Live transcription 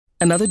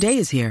Another day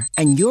is here,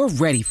 and you're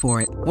ready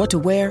for it. What to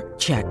wear?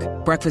 Check.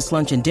 Breakfast,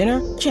 lunch, and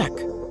dinner? Check.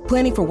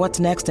 Planning for what's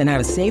next and how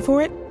to save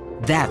for it?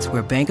 That's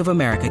where Bank of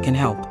America can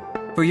help.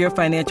 For your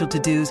financial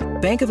to-dos,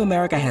 Bank of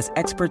America has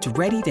experts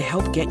ready to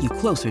help get you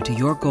closer to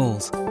your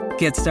goals.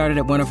 Get started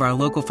at one of our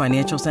local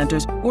financial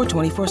centers or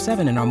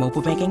 24/7 in our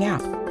mobile banking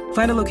app.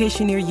 Find a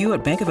location near you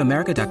at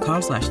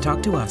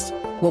bankofamerica.com/talktous.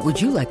 What would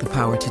you like the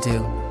power to do?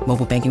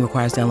 Mobile banking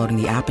requires downloading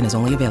the app and is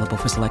only available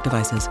for select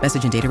devices.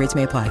 Message and data rates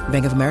may apply.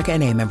 Bank of America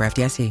N.A., member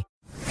FDIC.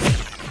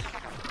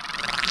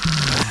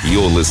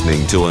 You're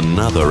listening to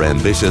another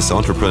Ambitious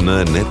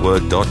Entrepreneur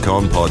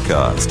Network.com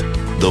podcast.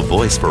 The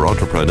voice for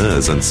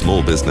entrepreneurs and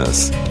small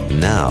business.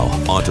 Now,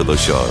 onto the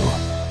show.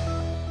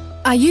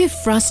 Are you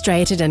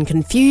frustrated and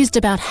confused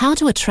about how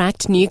to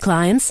attract new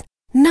clients?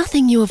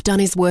 Nothing you have done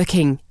is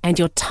working, and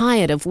you're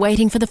tired of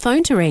waiting for the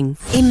phone to ring.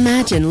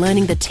 Imagine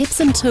learning the tips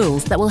and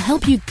tools that will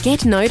help you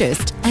get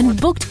noticed and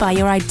booked by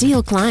your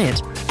ideal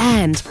client,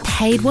 and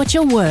paid what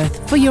you're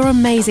worth for your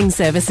amazing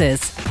services.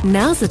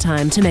 Now's the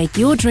time to make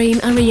your dream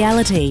a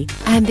reality,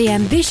 and the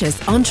Ambitious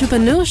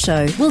Entrepreneur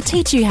Show will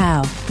teach you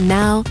how.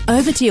 Now,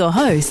 over to your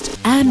host,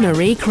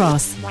 Anne-Marie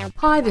Cross.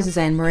 Hi, this is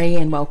Anne-Marie,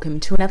 and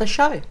welcome to another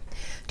show.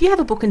 Do you have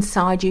a book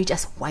inside you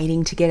just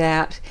waiting to get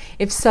out?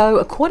 If so,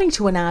 according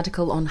to an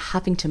article on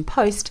Huffington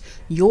Post,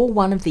 you're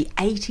one of the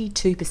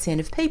 82%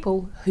 of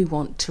people who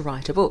want to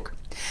write a book.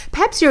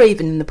 Perhaps you're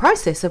even in the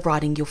process of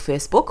writing your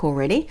first book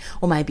already,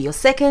 or maybe your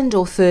second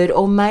or third,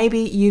 or maybe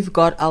you've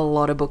got a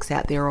lot of books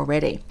out there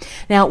already.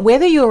 Now,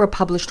 whether you're a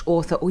published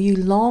author or you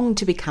long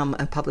to become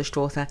a published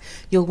author,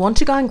 you'll want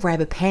to go and grab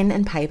a pen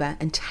and paper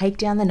and take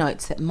down the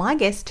notes that my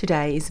guest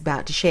today is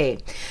about to share.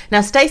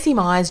 Now, Stacey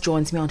Myers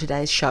joins me on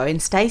today's show, and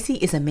Stacey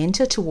is a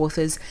mentor to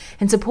authors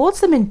and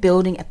supports them in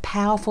building a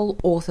powerful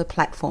author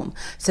platform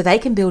so they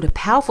can build a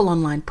powerful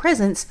online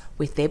presence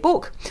with their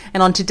book.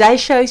 And on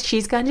today's show,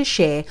 she's going to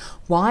share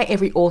why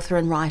every author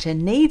and writer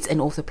needs an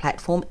author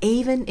platform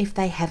even if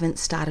they haven't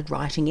started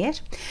writing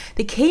yet,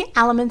 the key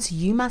elements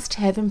you must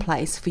have in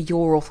place for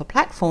your author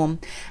platform,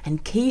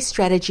 and key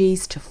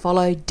strategies to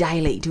follow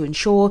daily to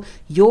ensure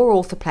your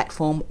author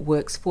platform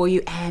works for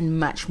you, and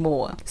much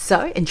more.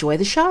 So enjoy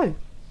the show.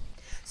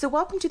 So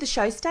welcome to the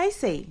show,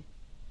 Stacey.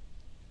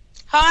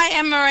 Hi,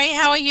 Anne-Marie.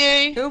 How are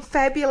you? Oh,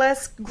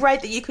 fabulous.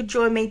 Great that you could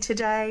join me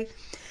today.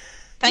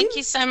 Thank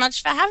you so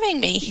much for having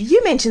me.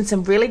 You mentioned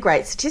some really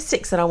great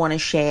statistics that I want to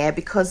share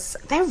because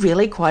they're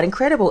really quite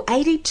incredible.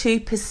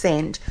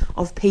 82%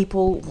 of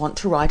people want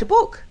to write a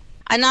book.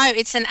 I know,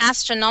 it's an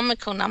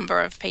astronomical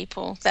number of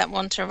people that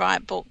want to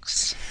write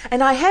books.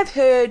 And I have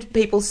heard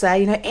people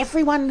say,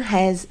 everyone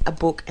has a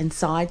book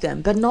inside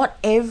them, but not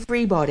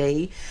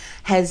everybody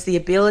has the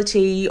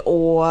ability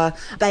or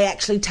they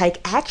actually take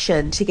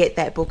action to get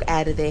that book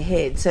out of their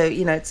head. So,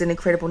 it's an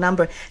incredible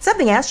number.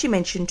 Something else you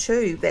mentioned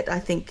too that I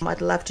think I'd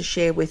love to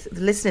share with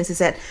the listeners is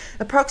that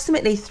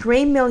approximately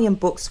 3 million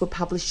books were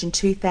published in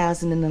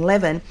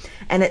 2011,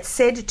 and it's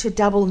said to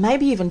double,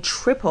 maybe even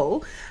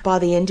triple by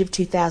the end of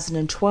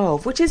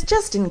 2012, which is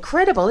just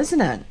incredible,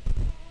 isn't it?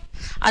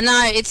 I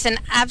know, it's an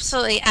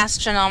absolutely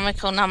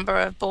astronomical number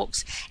of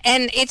books,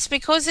 and it's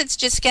because it's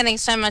just getting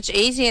so much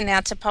easier now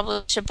to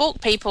publish a book.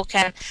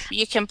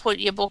 You can put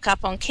your book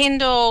up on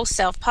Kindle,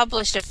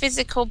 self-publish a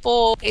physical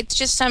book. It's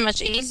just so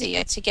much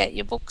easier to get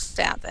your books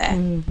out there.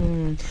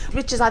 Mm-hmm.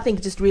 Which is, I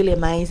think, just really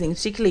amazing,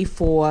 particularly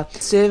for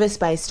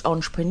service-based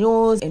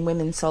entrepreneurs and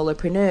women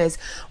solopreneurs.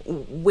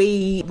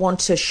 We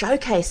want to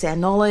showcase our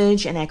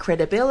knowledge and our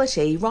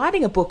credibility.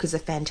 Writing a book is a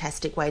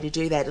fantastic way to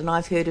do that, and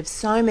I've heard of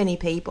so many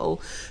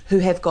people who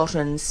have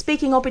gotten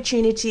speaking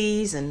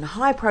opportunities and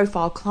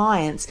high-profile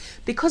clients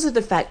because of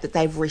the fact that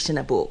they've written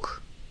a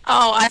book.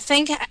 Oh, I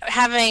think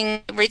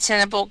having written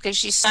a book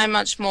gives you so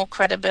much more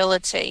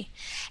credibility.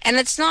 And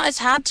it's not as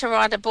hard to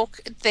write a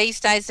book these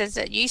days as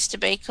it used to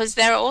be, because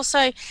there are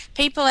also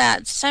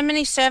so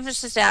many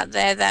services out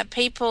there that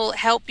people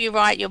help you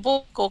write your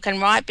book or can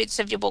write bits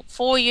of your book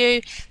for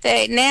you.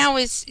 They're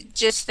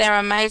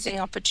amazing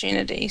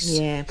opportunities.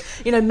 Yeah.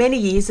 Many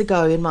years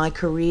ago in my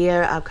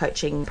career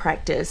coaching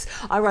practice,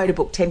 I wrote a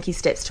book, 10 Key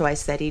Steps to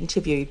Ace That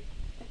Interview.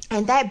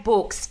 And that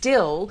book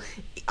still,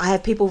 I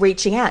have people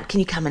reaching out.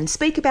 Can you come and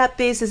speak about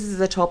this? This is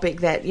a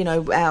topic that,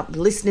 our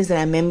listeners and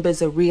our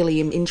members are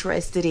really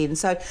interested in.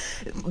 So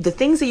the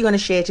things that you're going to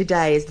share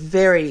today is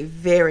very,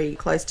 very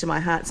close to my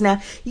heart.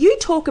 Now, you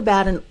talk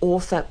about an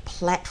author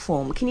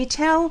platform. Can you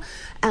tell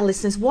our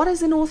listeners, what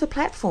is an author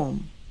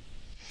platform?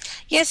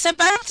 Yeah, so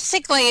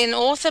basically an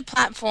author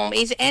platform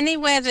is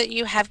anywhere that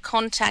you have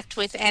contact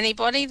with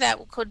anybody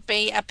that could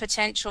be a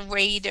potential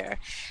reader.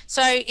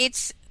 So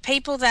it's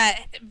people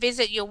that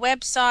visit your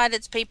website,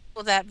 it's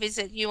people that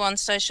visit you on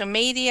social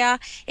media.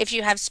 If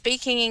you have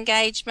speaking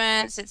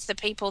engagements, it's the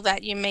people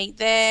that you meet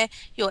there,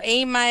 your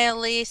email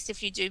list,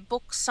 if you do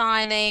book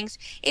signings.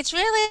 It's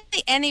really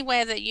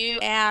anywhere that you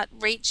are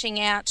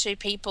reaching out to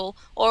people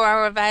or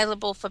are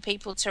available for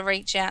people to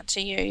reach out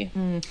to you.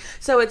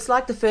 So it's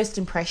like the first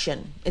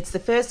impression. It's the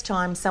first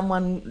time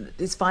someone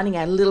is finding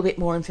out a little bit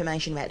more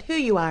information about who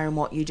you are and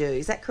what you do.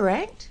 Is that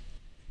correct?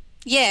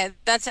 Yeah,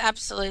 that's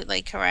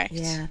absolutely correct.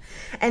 Yeah.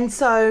 And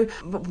so,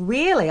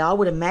 really, I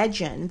would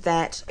imagine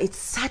that it's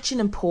such an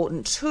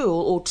important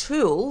tool or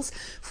tools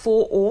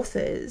for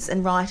authors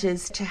and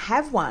writers to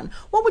have one.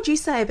 What would you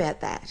say about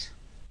that?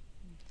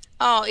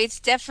 Oh, it's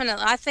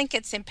definitely, I think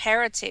it's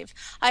imperative.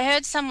 I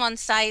heard someone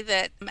say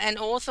that an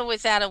author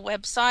without a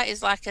website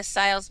is like a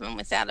salesman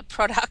without a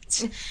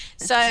product.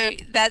 So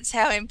that's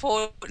how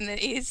important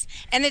it is.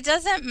 And it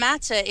doesn't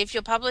matter if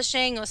you're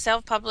publishing or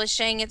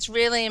self-publishing, it's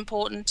really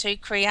important to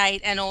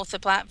create an author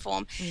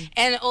platform.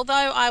 And although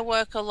I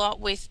work a lot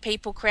with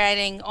people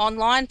creating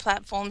online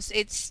platforms,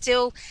 it's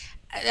still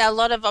a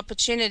lot of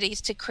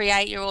opportunities to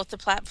create your author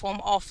platform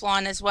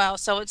offline as well.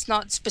 So it's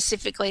not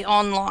specifically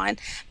online.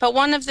 But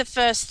one of the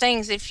first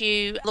things, if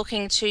you're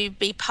looking to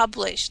be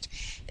published,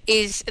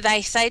 is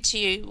they say to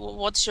you, well,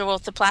 what's your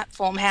author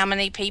platform? How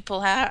many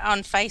people are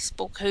on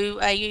Facebook? Who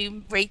are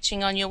you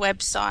reaching on your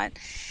website?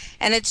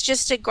 And it's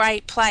just a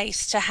great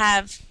place to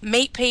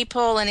meet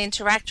people and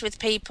interact with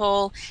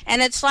people. And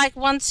it's like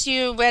once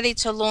you're ready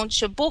to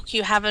launch your book,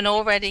 you have an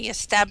already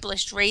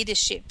established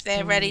readership.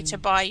 They're ready to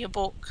buy your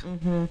book.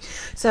 Mm-hmm.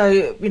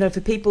 So, for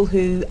people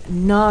who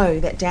know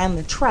that down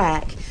the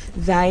track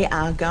they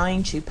are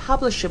going to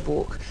publish a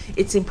book,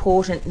 it's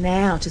important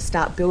now to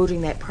start building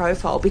that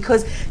profile,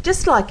 because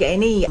just like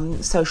any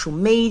social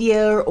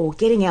media or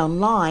getting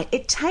online,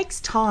 it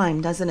takes time,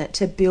 doesn't it,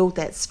 to build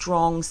that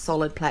strong,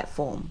 solid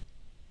platform.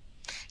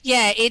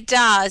 Yeah, it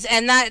does.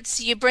 And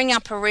you bring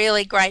up a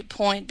really great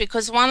point,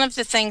 because one of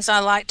the things I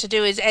like to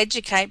do is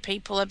educate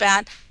people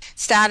about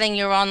starting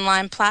your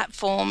online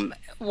platform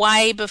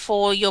way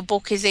before your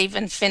book is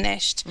even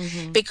finished,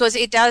 because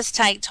it does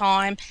take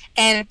time,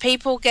 and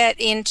people get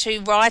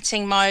into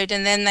writing mode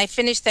and then they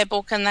finish their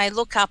book and they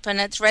look up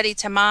and it's ready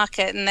to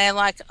market and they're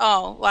like,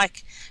 oh,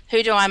 like,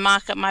 who do I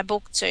market my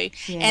book to?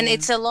 Yeah. And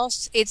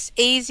it's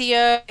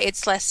easier,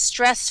 it's less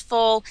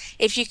stressful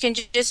if you can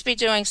just be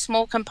doing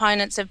small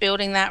components of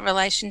building that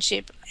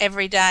relationship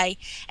every day.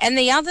 And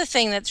the other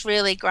thing that's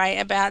really great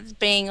about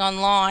being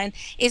online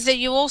is that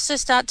you also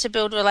start to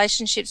build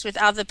relationships with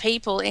other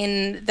people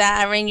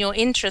that are in your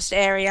interest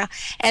area,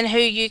 and who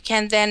you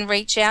can then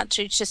reach out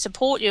to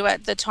support you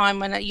at the time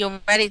when you're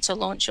ready to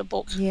launch your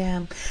book.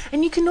 Yeah,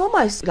 and you can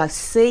almost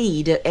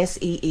seed,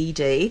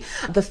 SEED,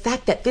 the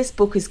fact that this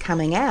book is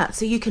coming out,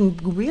 so you can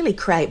really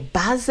create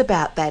buzz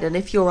about that. And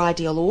if your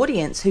ideal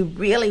audience who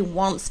really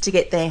wants to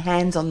get their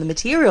hands on the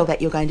material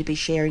that you're going to be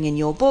sharing in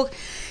your book,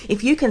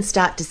 if you can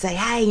start to say,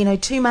 hey,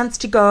 2 months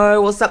to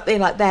go or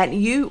something like that,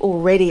 you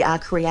already are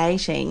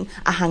creating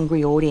a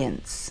hungry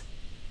audience.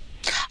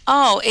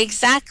 Oh,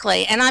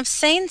 exactly. And I've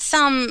seen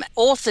some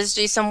authors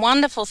do some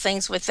wonderful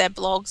things with their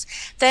blogs.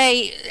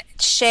 They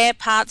share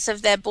parts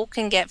of their book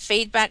and get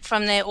feedback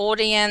from their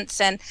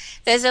audience. And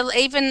there's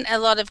even a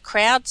lot of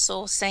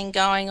crowdsourcing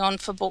going on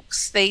for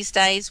books these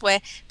days,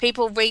 where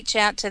people reach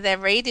out to their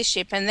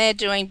readership and they're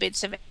doing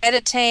bits of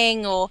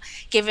editing or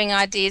giving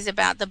ideas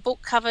about the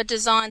book cover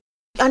design.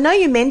 I know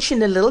you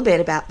mentioned a little bit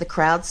about the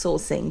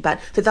crowdsourcing, but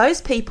for those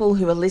people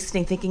who are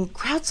listening thinking,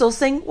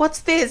 crowdsourcing,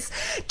 what's this?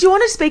 Do you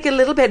want to speak a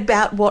little bit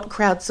about what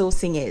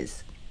crowdsourcing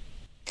is?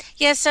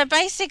 Yeah, so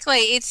basically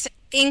it's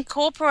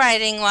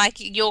incorporating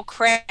your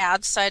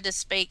crowd, so to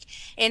speak,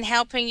 in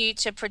helping you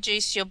to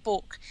produce your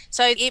book.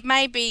 So it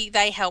may be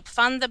they help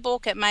fund the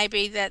book, it may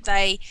be that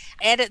they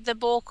edit the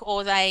book,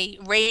 or they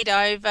read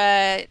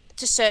over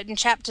to certain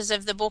chapters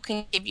of the book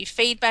and give you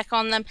feedback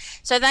on them.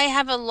 So they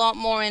have a lot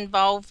more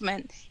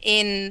involvement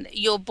in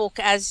your book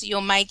as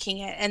you're making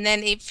it, and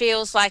then it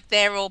feels like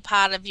they're all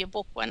part of your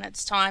book when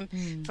it's time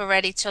for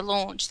ready to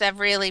launch. They've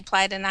really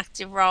played an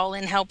active role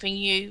in helping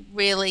you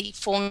really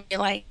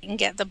formulate and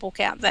get the book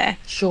out there.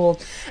 Sure.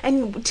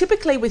 And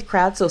typically with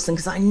crowdsourcing,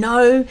 because I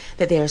know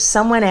that there is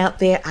someone out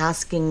there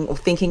asking or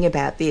thinking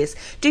about this,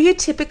 do you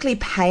typically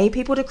pay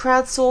people to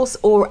crowdsource,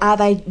 or are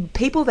they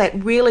people that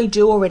really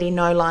do already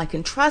know, like,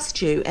 and trust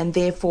you, and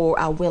therefore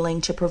are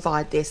willing to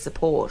provide their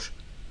support?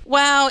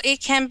 Well, it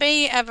can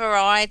be a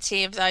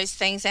variety of those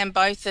things, and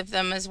both of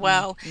them as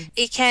well.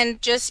 It can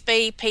just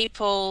be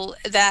people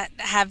that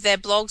have their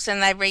blogs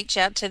and they reach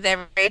out to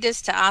their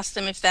readers to ask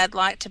them if they'd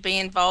like to be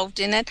involved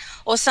in it.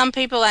 Or some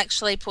people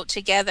actually put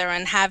together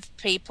and have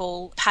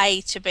people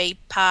pay to be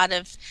part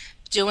of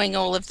doing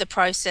all of the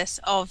process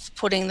of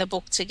putting the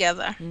book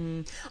together.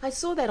 I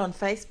saw that on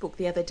Facebook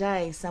the other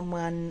day.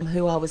 Someone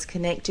who I was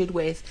connected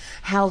with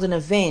held an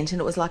event, and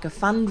it was like a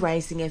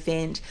fundraising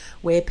event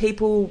where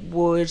people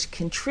would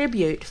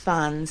contribute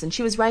funds, and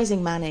she was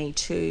raising money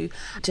to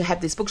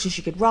have this book so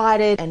she could write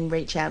it and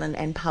reach out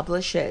and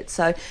publish it.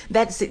 So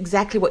that's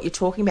exactly what you're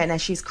talking about now.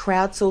 She's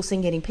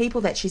crowdsourcing, getting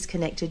people that she's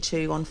connected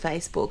to on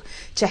Facebook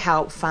to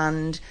help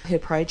fund her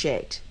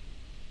project.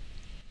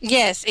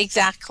 Yes,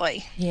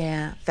 exactly.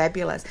 Yeah,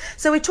 fabulous.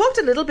 So we talked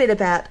a little bit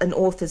about an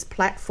author's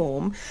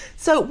platform.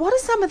 So what are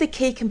some of the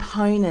key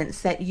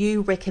components that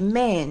you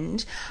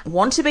recommend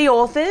want-to-be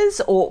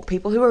authors or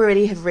people who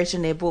already have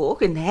written their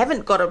book and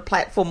haven't got a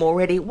platform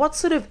already? What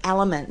sort of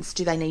elements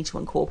do they need to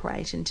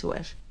incorporate into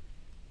it?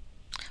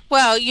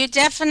 Well, you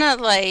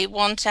definitely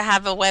want to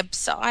have a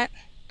website.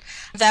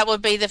 That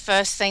would be the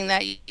first thing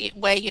that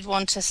where you'd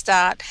want to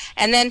start.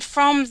 And then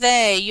from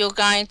there, you're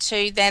going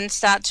to then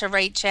start to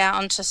reach out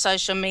onto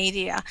social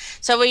media.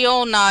 So we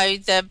all know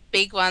the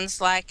big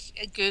ones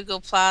like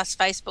Google+,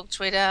 Facebook,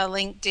 Twitter,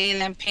 LinkedIn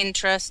and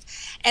Pinterest.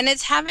 And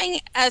it's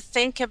having a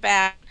think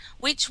about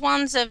which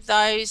ones of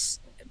those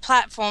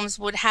platforms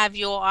would have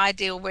your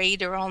ideal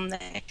reader on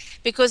there.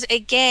 Because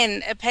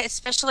again,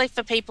 especially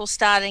for people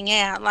starting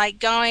out, like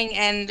going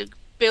and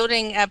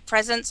building a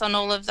presence on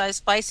all of those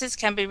places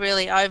can be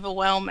really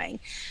overwhelming.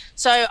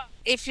 So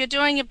if you're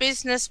doing a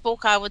business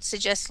book, I would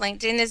suggest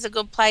LinkedIn is a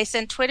good place,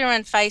 and Twitter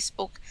and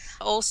Facebook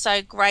are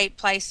also great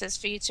places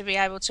for you to be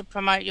able to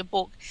promote your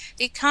book.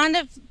 It kind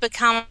of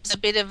becomes a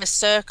bit of a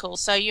circle.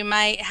 So you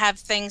may have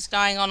things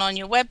going on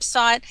your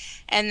website,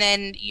 and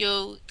then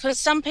because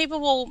some people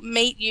will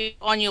meet you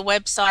on your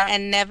website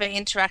and never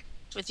interact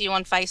with you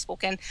on Facebook.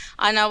 And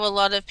I know a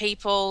lot of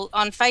people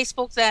on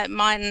Facebook that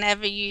might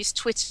never use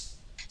Twitter.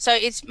 So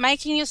it's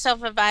making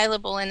yourself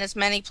available in as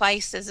many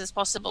places as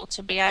possible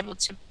to be able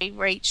to be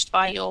reached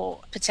by your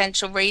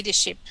potential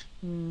readership.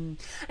 And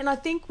I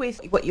think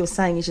with what you're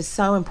saying is just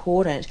so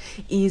important,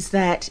 is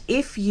that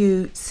if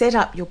you set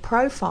up your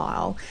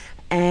profile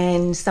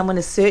and someone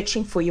is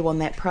searching for you on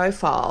that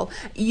profile,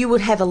 you would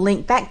have a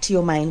link back to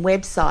your main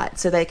website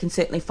so they can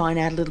certainly find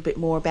out a little bit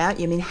more about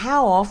you. I mean,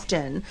 how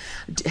often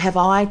have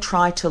I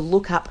tried to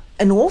look up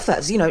an author?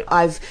 You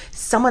know,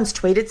 someone's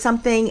tweeted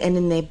something and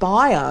in their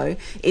bio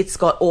it's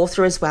got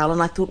author as well,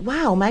 and I thought,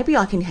 wow, maybe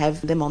I can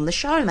have them on the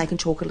show and they can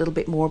talk a little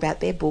bit more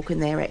about their book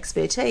and their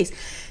expertise.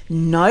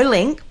 No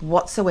link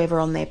whatsoever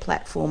on their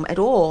platform at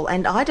all,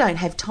 and I don't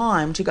have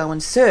time to go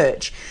and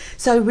search.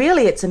 So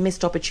really it's a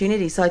missed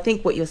opportunity. So I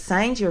think what you're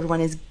saying to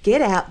everyone is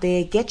get out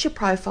there, get your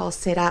profile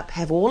set up,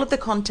 have all of the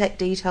contact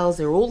details,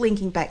 they're all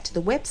linking back to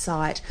the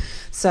website,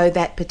 so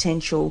that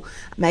potential,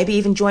 maybe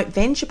even joint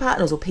venture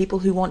partners or people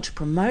who want to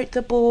promote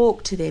the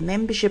book to their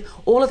membership,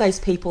 all of those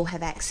people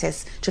have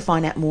access to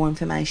find out more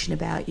information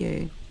about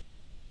you.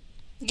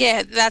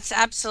 Yeah, that's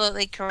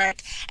absolutely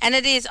correct. And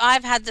it is,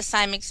 I've had the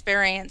same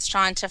experience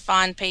trying to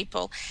find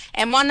people.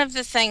 And one of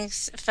the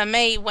things for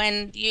me,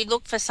 when you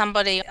look for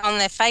somebody on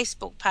their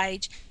Facebook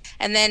page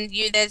and then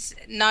there's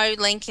no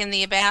link in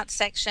the about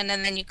section,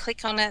 and then you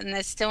click on it and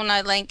there's still no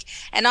link.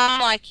 And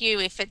I'm like you,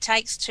 if it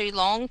takes too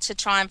long to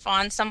try and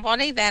find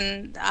somebody,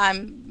 then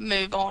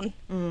move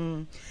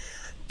on.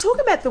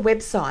 Talk about the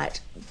website.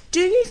 Do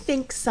you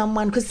think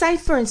someone, because say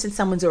for instance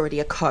someone's already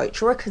a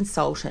coach or a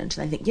consultant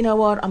and they think, you know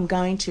what, I'm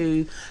going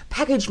to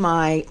package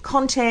my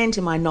content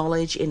and my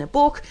knowledge in a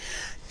book,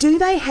 do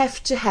they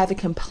have to have a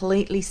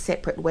completely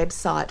separate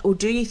website, or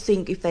do you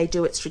think if they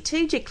do it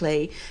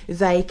strategically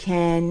they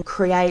can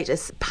create a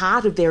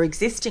part of their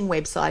existing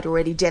website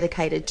already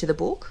dedicated to the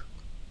book?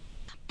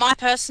 My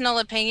personal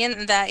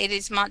opinion that it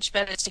is much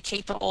better to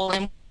keep it all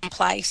in one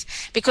place,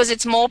 because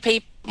it's more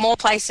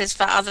places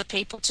for other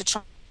people to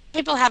try.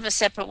 People have a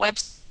separate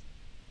website,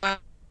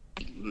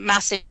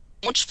 massive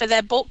launch for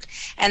their book,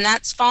 and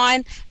that's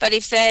fine. But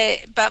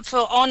but for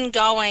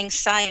ongoing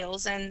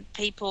sales and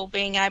people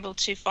being able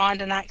to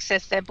find and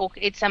access their book,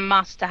 it's a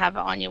must to have it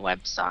on your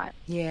website.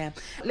 Yeah.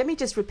 Let me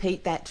just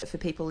repeat that for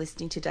people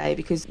listening today,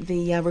 because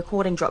the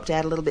recording dropped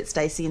out a little bit,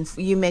 Stacey, and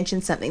you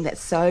mentioned something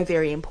that's so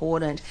very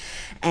important.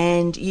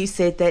 And you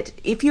said that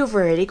if you've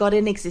already got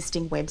an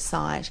existing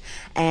website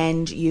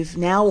and you've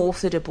now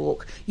authored a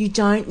book, you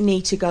don't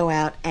need to go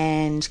out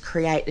and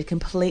create a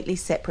completely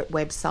separate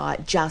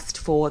website just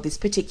for this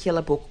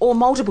particular book, or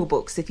multiple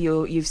books if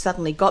you've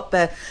suddenly got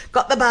the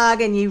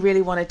bug and you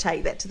really want to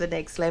take that to the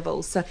next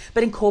level. So,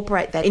 but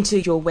incorporate that into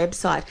your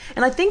website.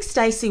 And I think,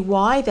 Stacey,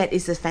 why that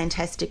is a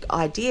fantastic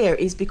idea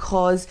is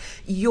because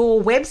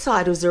your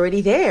website is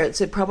already there.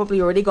 It's probably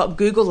already got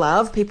Google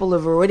Love. People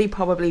have already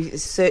probably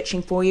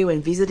searching for you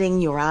and visiting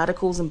your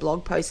articles and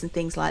blog posts and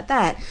things like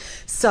that.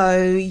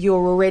 So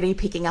you're already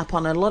picking up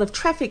on a lot of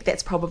traffic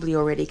that's probably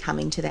already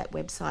coming to that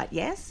website,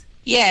 yes?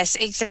 Yes,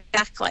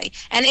 exactly.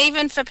 And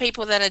even for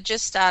people that are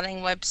just starting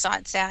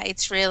websites out,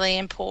 it's really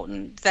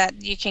important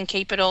that you can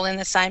keep it all in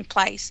the same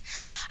place.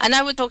 I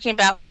know we're talking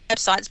about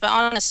websites, but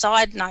on a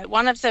side note,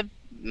 one of the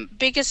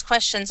biggest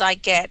questions I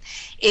get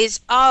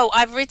is,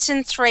 I've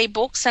written 3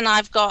 books and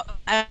I've got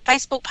a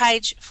Facebook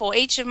page for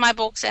each of my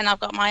books, and I've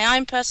got my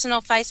own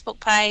personal Facebook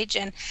page,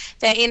 and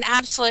they're in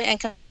absolute and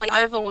complete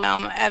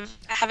overwhelm of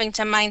having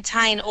to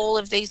maintain all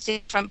of these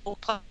different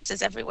book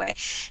places everywhere.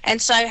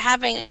 And so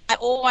I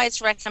always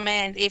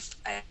recommend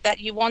that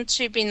you want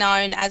to be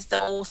known as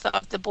the author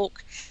of the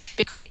book,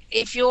 because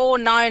if you're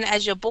known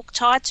as your book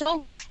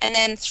title, and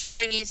then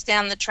 3 years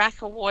down the track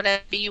or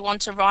whatever, you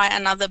want to write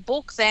another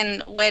book,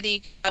 then where do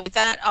you go with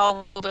that?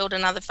 I'll build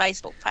another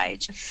Facebook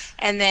page.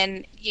 And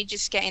then you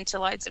just get into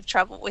loads of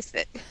trouble with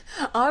it.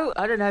 Oh,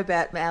 I don't know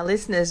about our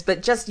listeners,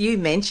 but just you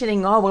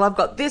mentioning, I've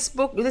got this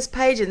book, this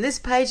page, and this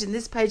page, and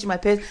this page in my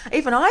page.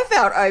 Even I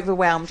felt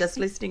overwhelmed just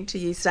listening to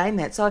you saying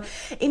that. So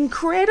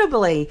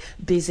incredibly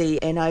busy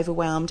and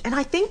overwhelmed. And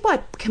I think by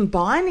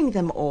combining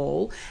them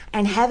all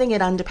and having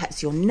it under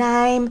perhaps your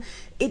name,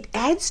 it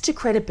adds to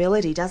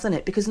credibility, doesn't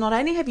it? Because not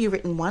only have you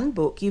written one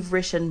book, you've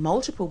written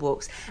multiple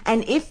books.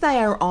 And if they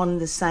are on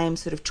the same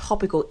sort of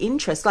topical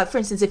interest, like for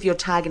instance, if you're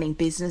targeting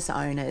business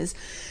owners,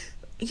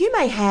 you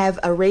may have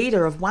a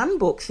reader of one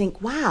book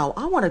think, wow,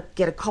 I want to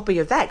get a copy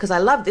of that because I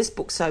love this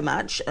book so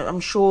much. I'm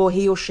sure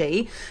he or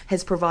she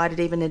has provided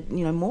even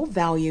more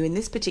value in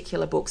this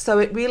particular book. So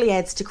it really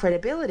adds to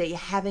credibility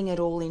having it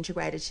all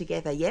integrated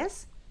together,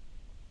 yes?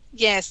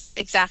 Yes,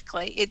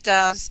 exactly. It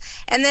does.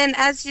 And then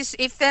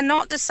if they're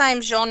not the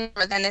same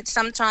genre, then it's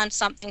sometimes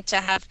something to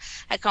have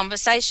a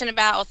conversation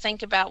about or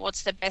think about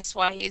what's the best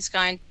way is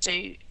going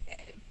to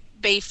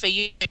be for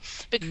you,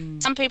 because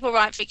some people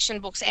write fiction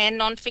books and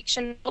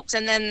non-fiction books,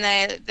 and then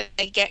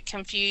they get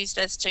confused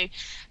as to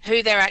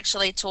who they're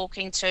actually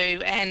talking to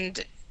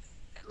and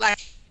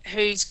like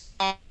who's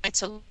going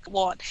to look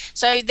what.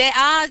 So there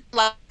are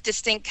like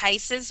distinct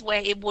cases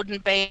where it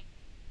wouldn't be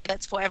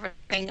that's for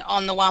everything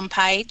on the one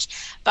page,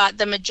 but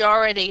the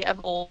majority of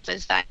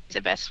authors, that's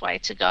the best way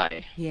to go.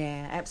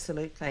 Yeah,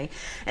 absolutely.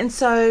 And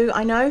so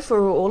I know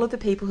for all of the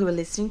people who are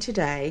listening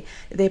today,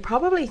 they're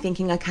probably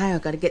thinking, okay,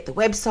 I've got to get the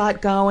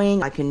website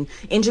going, I can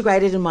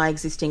integrate it in my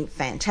existing,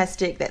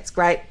 fantastic, that's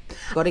great.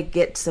 I've got to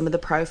get some of the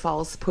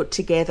profiles put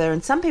together,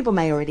 and some people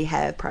may already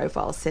have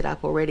profiles set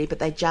up already, but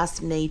they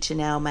just need to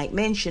now make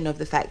mention of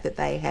the fact that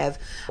they have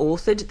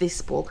authored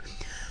this book.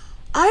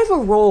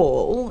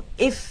 Overall,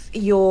 if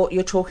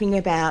you're talking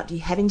about you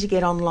having to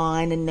get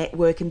online and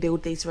network and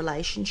build these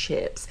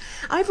relationships,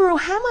 overall,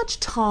 how much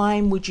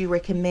time would you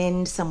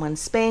recommend someone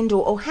spend,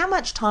 or how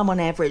much time on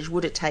average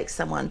would it take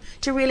someone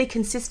to really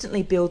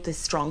consistently build this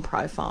strong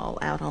profile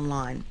out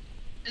online?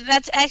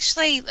 That's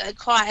actually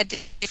quite a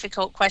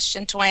difficult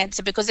question to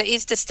answer because it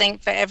is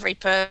distinct for every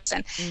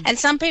person. And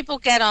some people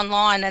get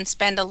online and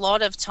spend a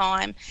lot of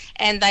time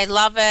and they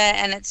love it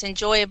and it's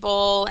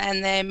enjoyable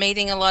and they're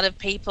meeting a lot of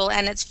people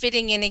and it's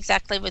fitting in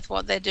exactly with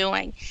what they're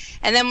doing.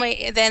 And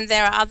then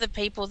there are other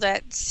people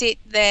that sit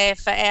there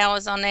for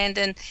hours on end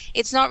and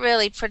it's not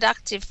really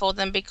productive for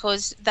them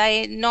because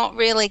they're not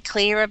really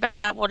clear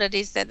about what it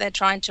is that they're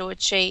trying to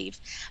achieve.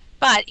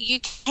 But you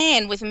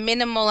can, with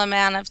minimal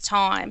amount of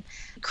time,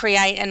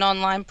 create an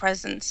online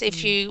presence.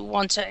 If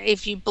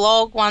you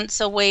blog once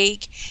a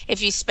week,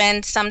 if you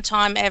spend some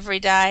time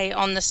every day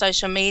on the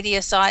social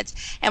media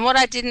sites. And what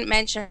I didn't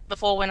mention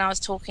before when I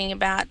was talking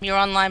about your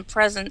online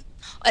presence,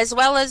 as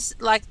well as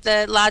like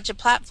the larger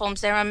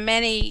platforms, there are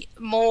many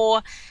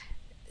more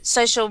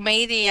social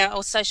media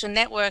or social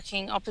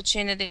networking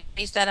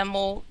opportunities that are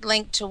more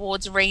linked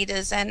towards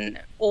readers and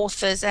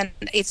authors, and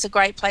it's a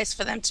great place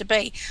for them to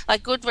be.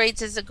 Like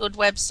Goodreads is a good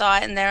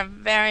website, and there are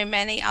very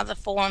many other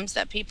forums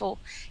that people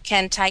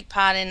can take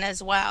part in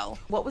as well.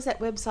 What was that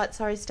website?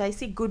 Sorry,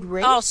 Stacey.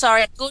 Goodreads? Oh,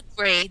 sorry,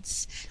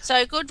 Goodreads.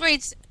 So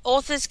Goodreads,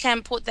 authors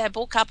can put their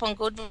book up on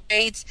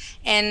Goodreads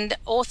and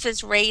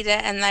authors read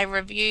it and they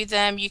review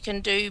them. You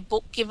can do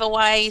book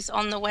giveaways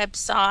on the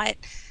website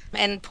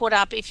and put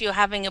up, if you're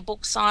having a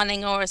book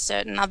signing or a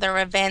certain other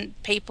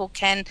event, people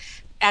can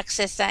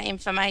access that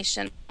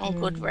information on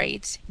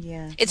Goodreads.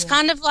 It's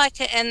kind of like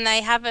and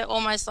they have it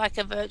almost like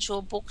a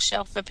virtual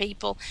bookshelf for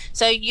people.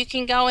 So you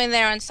can go in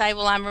there and say,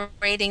 well, I'm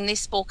reading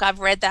this book,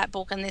 I've read that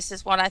book, and this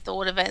is what I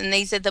thought of it, and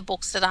these are the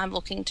books that I'm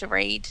looking to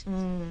read.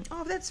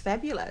 Oh, that's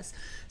fabulous.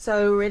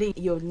 So already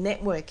you're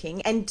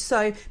networking. And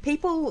so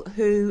people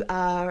who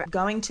are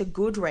going to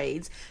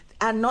Goodreads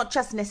are not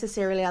just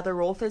necessarily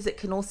other authors, it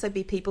can also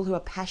be people who are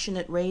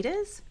passionate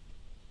readers?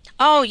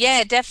 Oh,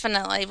 yeah,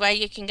 definitely, where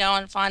you can go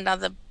and find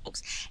other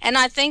books. And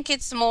I think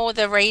it's more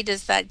the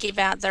readers that give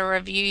out the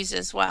reviews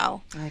as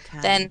well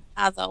than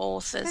other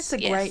authors. That's a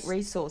great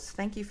resource.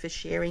 Thank you for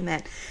sharing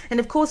that.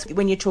 And of course,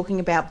 when you're talking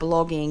about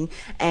blogging,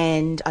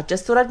 and I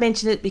just thought I'd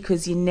mention it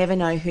because you never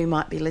know who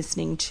might be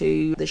listening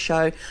to the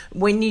show.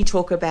 When you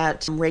talk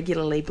about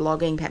regularly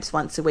blogging, perhaps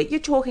once a week,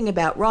 you're talking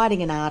about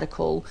writing an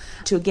article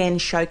to again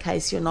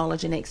showcase your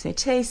knowledge and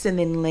expertise and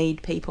then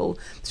lead people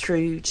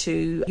through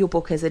to your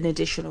book as an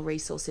additional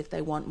resource if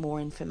they want more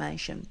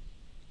information.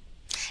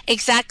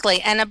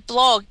 Exactly. And a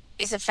blog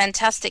is a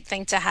fantastic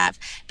thing to have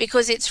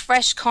because it's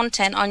fresh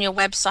content on your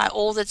website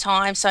all the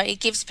time. So it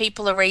gives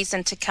people a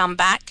reason to come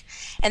back.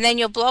 And then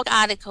your blog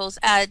articles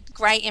are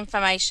great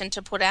information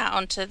to put out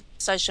onto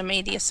social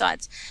media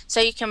sites.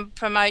 So you can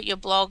promote your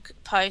blog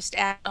post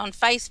out on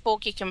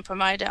Facebook, you can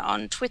promote it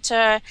on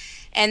Twitter,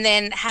 and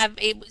then have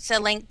it's a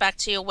link back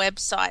to your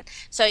website.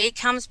 So it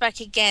comes back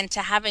again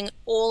to having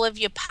all of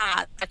your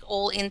parts like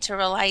all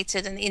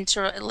interrelated and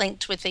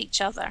interlinked with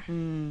each other.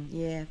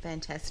 Yeah,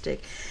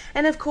 fantastic.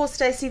 And of course,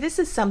 Stacey, this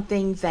is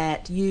something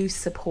that you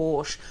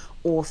support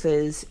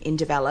authors in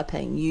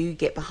developing. You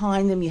get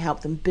behind them, you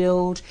help them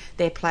build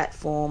their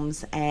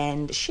platforms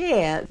and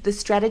share the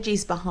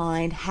strategies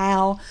behind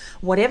how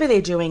whatever they're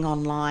doing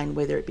online,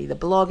 whether it be the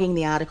blogging,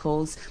 the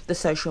articles, the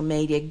social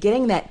media,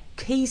 getting that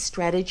key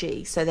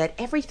strategy so that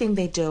everything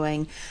they're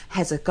doing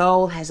has a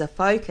goal, has a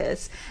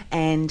focus,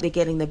 and they're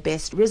getting the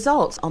best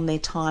results on their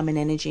time and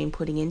energy and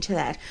putting into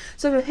that.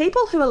 So for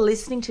people who are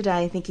listening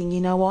today thinking,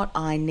 you know what,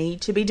 I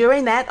need to be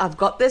doing that, I've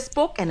got this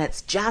book and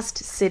it's just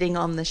sitting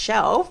on the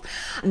shelf,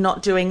 not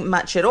not doing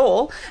much at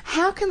all,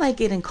 how can they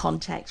get in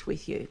contact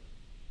with you?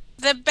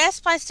 The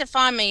best place to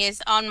find me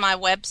is on my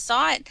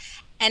website,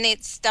 and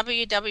it's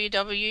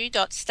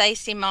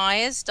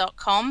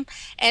www.stacymyers.com,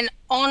 and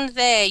on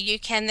there you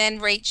can then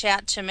reach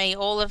out to me.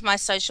 All of my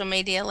social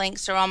media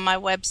links are on my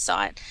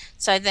website,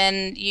 so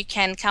then you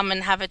can come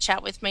and have a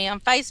chat with me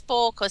on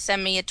Facebook or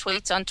send me a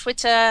tweet on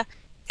Twitter,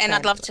 and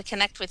I'd love to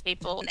connect with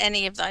people in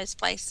any of those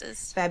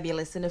places.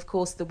 Fabulous. And of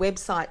course the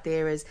website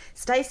there is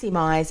Stacey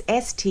Myers,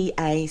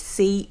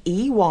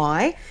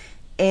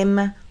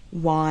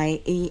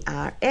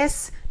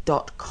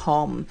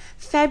 StaceyMyers.com.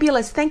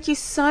 Fabulous. Thank you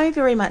so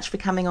very much for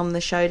coming on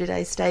the show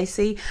today,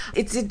 Stacey.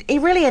 It's a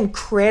really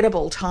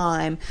incredible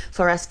time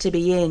for us to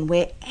be in,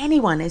 where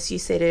anyone, as you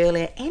said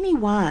earlier,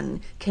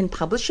 anyone can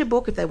publish a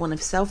book if they want to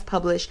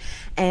self-publish,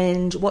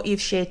 and what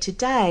you've shared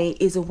today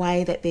is a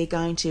way that they're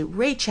going to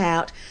reach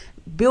out,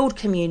 build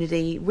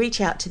community,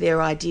 reach out to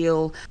their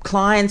ideal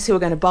clients who are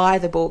going to buy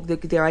the book,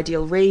 their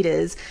ideal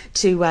readers,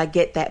 to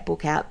get that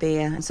book out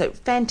there. So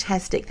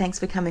fantastic. Thanks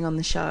for coming on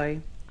the show.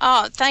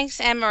 Oh,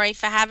 thanks, Anne-Marie,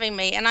 for having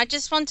me. And I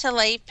just want to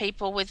leave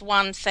people with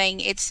one thing.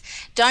 It's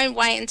don't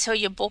wait until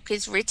your book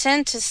is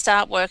written to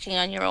start working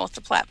on your author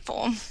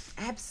platform.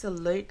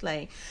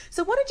 Absolutely.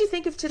 So what did you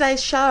think of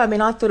today's show? I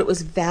mean, I thought it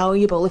was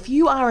valuable. If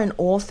you are an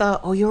author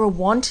or you're a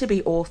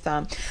want-to-be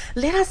author,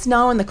 let us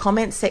know in the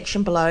comments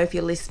section below if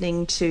you're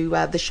listening to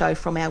the show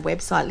from our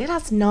website. Let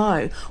us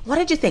know. What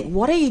did you think?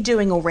 What are you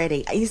doing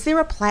already? Is there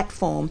a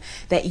platform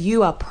that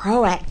you are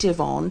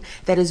proactive on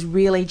that is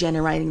really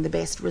generating the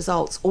best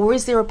results? Or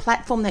is there a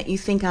platform that you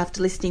think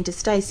after listening to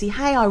Stacey,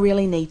 hey, I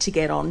really need to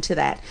get onto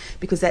that,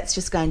 because that's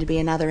just going to be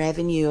another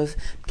avenue of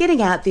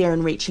getting out there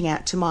and reaching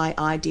out to my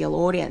ideal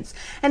audience?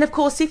 And of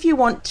course, if you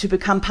want to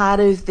become part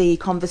of the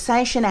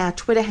conversation, our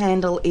Twitter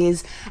handle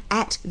is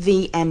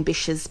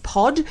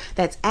 @TheAmbitiousPod.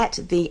 That's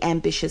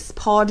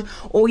 @TheAmbitiousPod.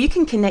 Or you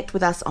can connect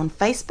with us on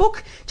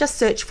Facebook. Just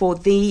search for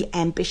The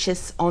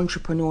Ambitious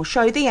Entrepreneur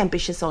Show, The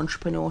Ambitious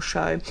Entrepreneur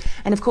Show.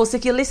 And of course,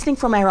 if you're listening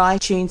from our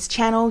iTunes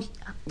channel,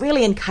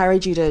 really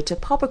encourage you to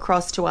pop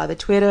across to either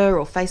Twitter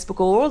or Facebook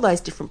or all those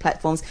different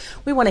platforms.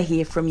 We want to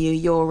hear from you.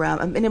 You're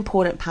an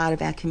important part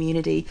of our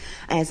community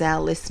as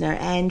our listener,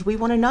 and we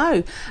want to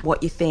know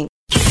what you think.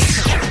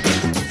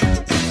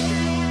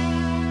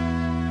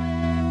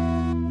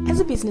 As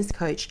a business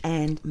coach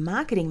and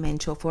marketing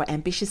mentor for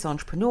ambitious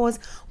entrepreneurs,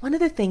 one of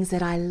the things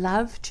that I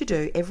love to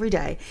do every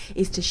day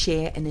is to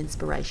share an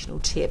inspirational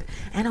tip.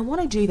 And I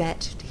want to do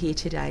that here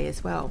today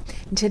as well.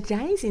 And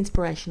today's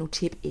inspirational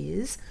tip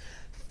is: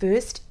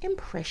 first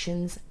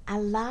impressions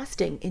are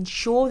lasting.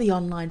 Ensure the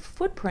online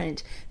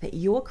footprint that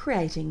you're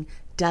creating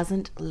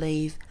doesn't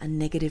leave a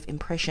negative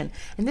impression.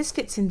 And this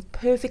fits in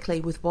perfectly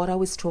with what I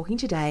was talking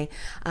today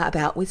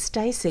about with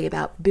Stacey,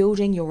 about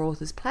building your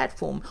author's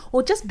platform,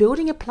 or just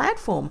building a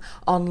platform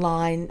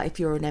online if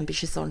you're an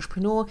ambitious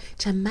entrepreneur,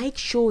 to make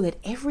sure that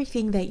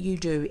everything that you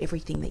do,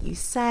 everything that you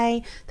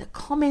say, the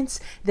comments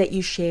that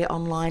you share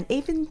online,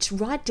 even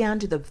right down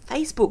to the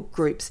Facebook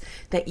groups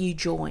that you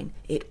join,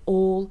 it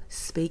all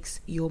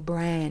speaks your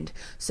brand.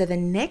 So the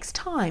next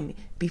time,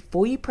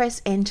 before you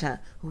press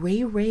enter,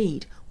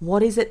 reread.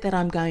 What is it that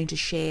I'm going to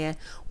share?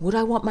 Would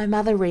I want my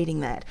mother reading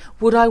that?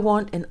 Would I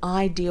want an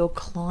ideal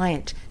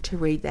client to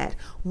read that?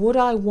 Would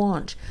I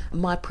want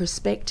my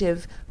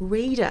prospective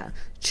reader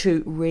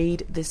to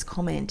read this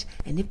comment?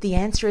 And if the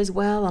answer is,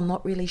 well, I'm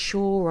not really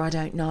sure, or I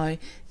don't know,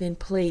 then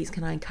please,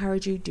 can I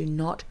encourage you, do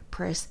not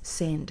press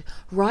send.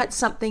 Write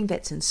something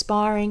that's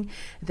inspiring,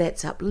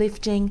 that's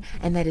uplifting,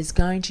 and that is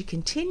going to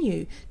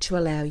continue to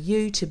allow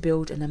you to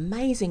build an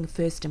amazing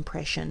first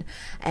impression,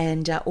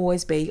 and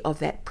always be of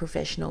that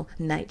professional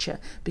nature,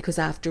 because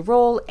after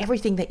all,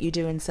 everything that you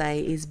do and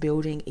say is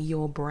building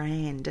your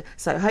brand.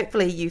 So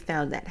hopefully you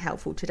found that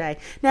helpful today.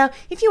 Now,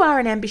 if you are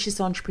an ambitious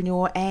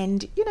entrepreneur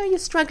and you're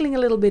struggling a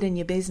little bit in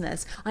your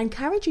business, I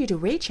encourage you to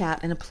reach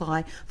out and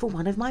apply for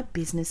one of my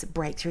business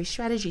breakthrough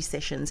strategy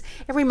sessions.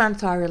 Every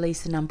month I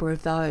release a number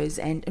of those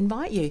and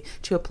invite you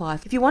to apply.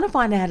 If you want to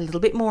find out a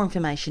little bit more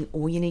information,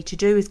 all you need to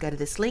do is go to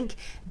this link,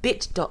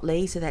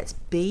 bit.ly, so that's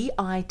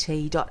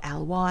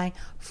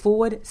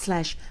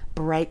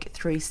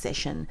bit.ly/breakthrough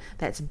session.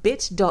 That's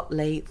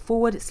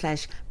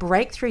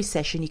bit.ly/breakthrough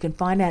session. You can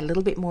find out a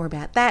little bit more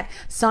about that.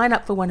 Sign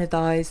up for one of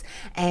those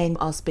and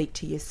I'll speak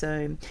to you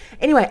soon.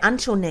 Anyway,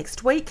 until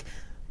next week,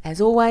 as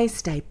always,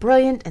 stay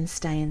brilliant and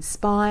stay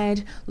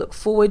inspired. Look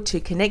forward to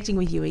connecting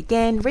with you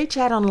again. Reach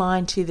out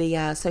online to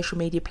the social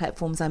media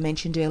platforms I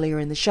mentioned earlier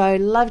in the show.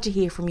 Love to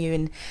hear from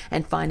you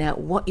and find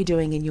out what you're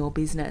doing in your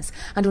business.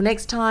 Until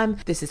next time,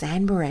 this is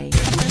Anne-Marie.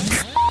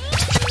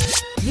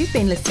 You've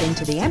been listening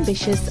to The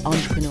Ambitious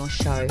Entrepreneur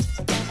Show.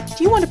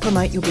 Do you want to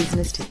promote your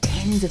business to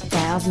tens of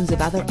thousands of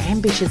other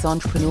ambitious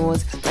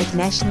entrepreneurs, both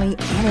nationally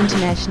and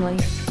internationally?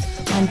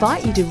 I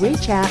invite you to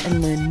reach out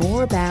and learn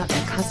more about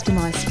our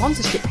customized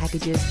sponsorship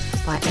packages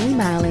by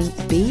emailing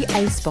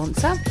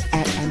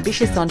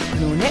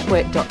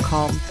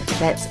beasponsor@ambitiousentrepreneurnetwork.com.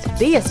 That's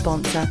be a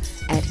sponsor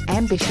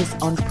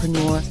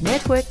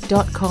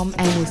 @ambitiousentrepreneurnetwork.com,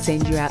 and we'll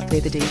send you out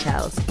further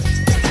details.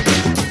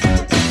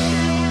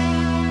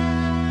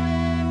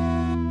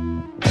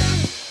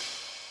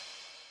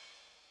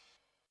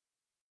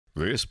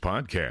 This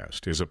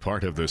podcast is a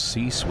part of the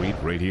C-Suite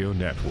Radio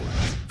Network.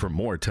 For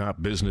more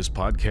top business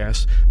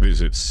podcasts,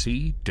 visit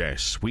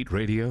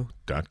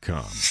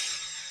c-suiteradio.com.